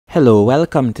Hello,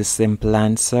 welcome to Simple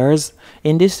Answers.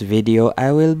 In this video,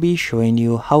 I will be showing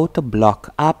you how to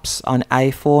block apps on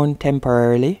iPhone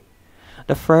temporarily.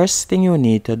 The first thing you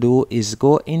need to do is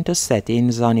go into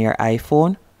settings on your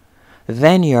iPhone.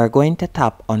 Then you are going to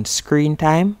tap on screen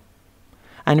time.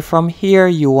 And from here,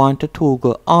 you want to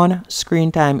toggle on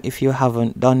screen time if you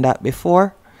haven't done that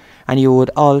before. And you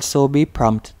would also be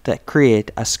prompted to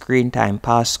create a screen time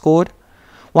passcode.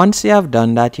 Once you have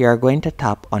done that, you are going to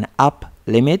tap on app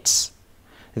limits.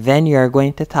 Then you are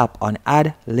going to tap on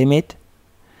add limit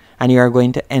and you are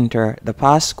going to enter the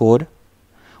passcode.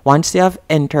 Once you have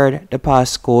entered the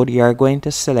passcode, you are going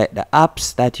to select the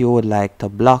apps that you would like to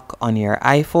block on your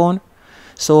iPhone.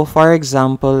 So for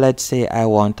example, let's say I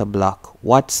want to block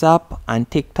WhatsApp and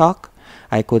TikTok.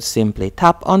 I could simply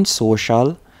tap on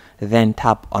social, then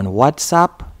tap on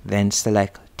WhatsApp, then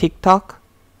select TikTok.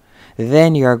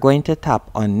 Then you are going to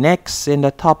tap on next in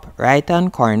the top right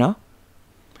hand corner.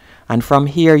 And from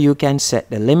here you can set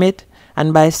the limit,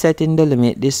 and by setting the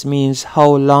limit, this means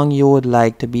how long you would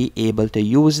like to be able to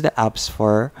use the apps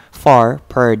for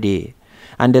per day.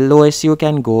 And the lowest you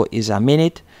can go is a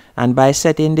minute, and by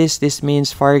setting this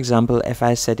means, for example, if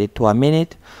I set it to a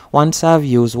minute, once I've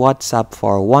used WhatsApp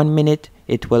for 1 minute,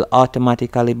 it will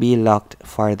automatically be locked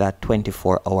for that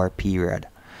 24-hour period.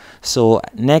 So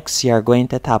next you are going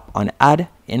to tap on add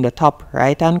in the top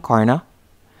right hand corner,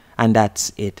 and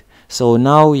that's it. So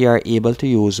now you are able to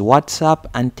use WhatsApp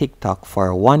and TikTok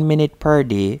for 1 minute per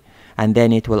day, and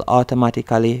then it will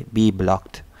automatically be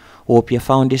blocked. Hope you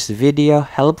found this video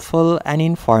helpful and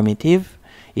informative.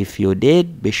 If you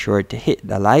did, be sure to hit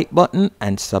the like button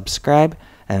and subscribe,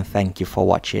 and thank you for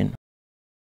watching.